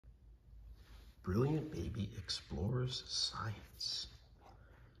Brilliant Baby explores science.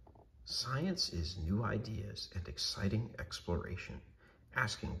 Science is new ideas and exciting exploration,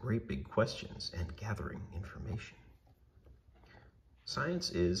 asking great big questions and gathering information.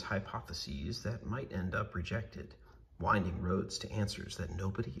 Science is hypotheses that might end up rejected, winding roads to answers that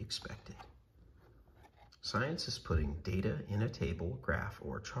nobody expected. Science is putting data in a table, graph,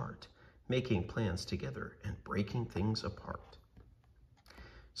 or chart, making plans together and breaking things apart.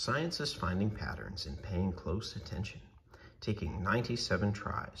 Science is finding patterns and paying close attention, taking 97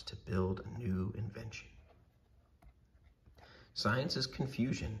 tries to build a new invention. Science is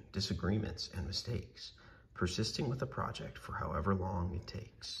confusion, disagreements, and mistakes, persisting with a project for however long it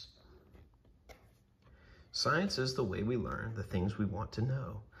takes. Science is the way we learn the things we want to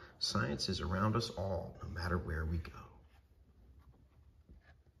know. Science is around us all, no matter where we go.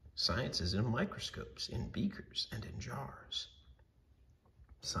 Science is in microscopes, in beakers, and in jars.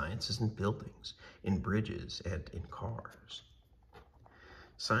 Science is in buildings, in bridges, and in cars.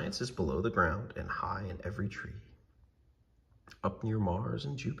 Science is below the ground and high in every tree, up near Mars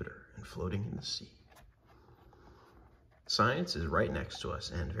and Jupiter and floating in the sea. Science is right next to us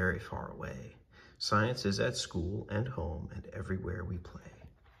and very far away. Science is at school and home and everywhere we play.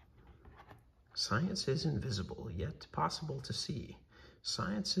 Science is invisible, yet possible to see.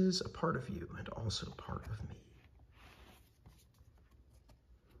 Science is a part of you and also part of me.